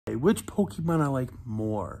Which Pokemon I like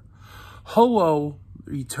more? Ho-Oh,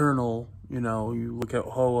 Eternal, you know, you look at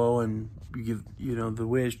Ho-Oh and you give, you know, the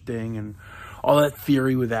wish thing and all that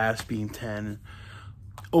theory with Ash being 10.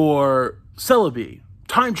 Or Celebi,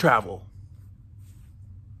 time travel.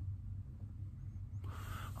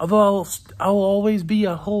 Although I'll always be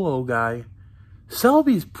a Ho-Oh guy,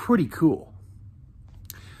 Celebi is pretty cool.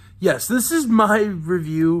 Yes, this is my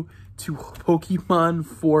review to Pokemon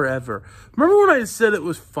 4Ever. Remember when I said it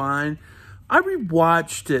was fine? I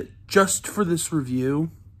rewatched it just for this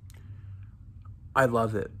review. I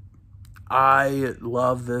love it. I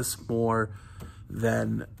love this more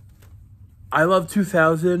than... I love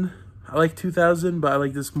 2000. I like 2000, but I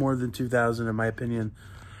like this more than 2000 in my opinion.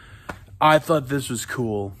 I thought this was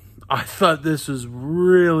cool. I thought this was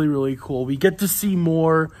really, really cool. We get to see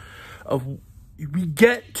more of... We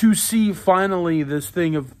get to see, finally, this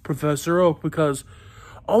thing of Professor Oak, because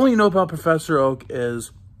all we know about Professor Oak is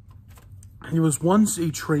he was once a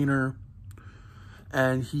trainer,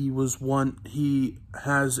 and he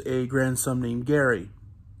has a grandson named Gary.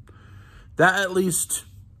 That, at least,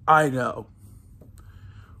 I know.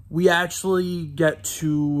 We actually get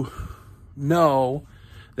to know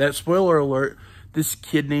that, spoiler alert, this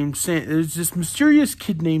kid named there's this mysterious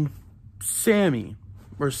kid named Sammy,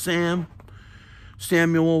 or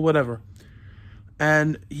Samuel, whatever.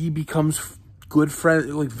 And he becomes good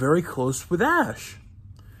friend, like very close with Ash.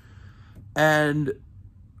 And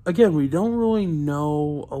again, we don't really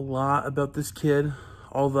know a lot about this kid,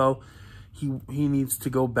 although he needs to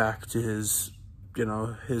go back to his, you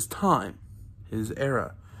know, his time, his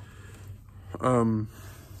era. And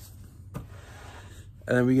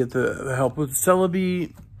then we get the help with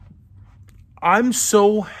Celebi. I'm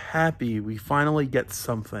so happy we finally get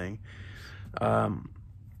something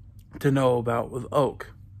to know about with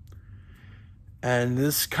Oak. And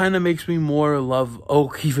this kind of makes me love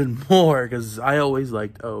Oak even more, because I always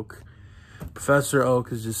liked Oak. Professor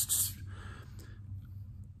Oak is just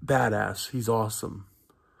badass. He's awesome.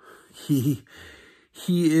 He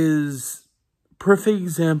is perfect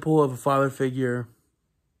example of a father figure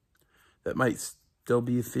that might still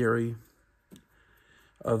be a theory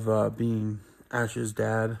of being Ash's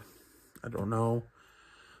dad. I don't know.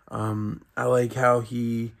 I like how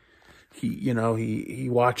he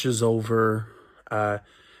watches over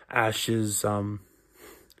Ash's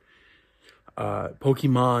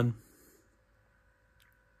Pokemon.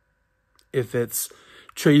 If it's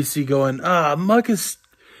Tracy going, Muck is...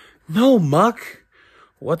 No, Muck.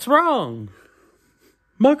 What's wrong?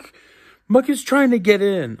 Muck is trying to get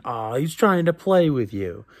in. He's trying to play with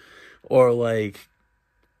you. Or like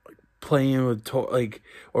playing with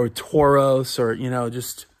or Tauros, or, you know,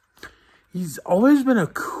 just... He's always been a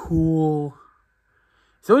cool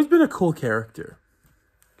character.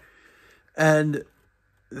 And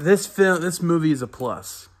this movie is a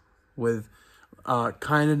plus with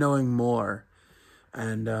kind of knowing more.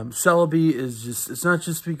 And Celebi is just, it's not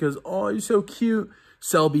just because, oh, you're so cute.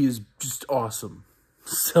 Celebi is just awesome.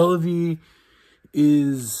 Celebi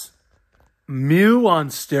is Mew on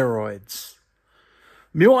steroids.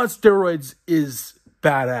 Mew on steroids is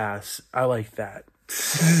badass. I like that.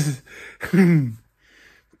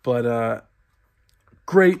 But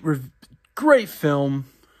great film.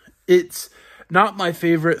 It's not my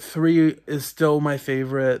favorite. 3 is still my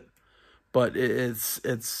favorite, but it's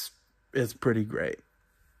pretty great.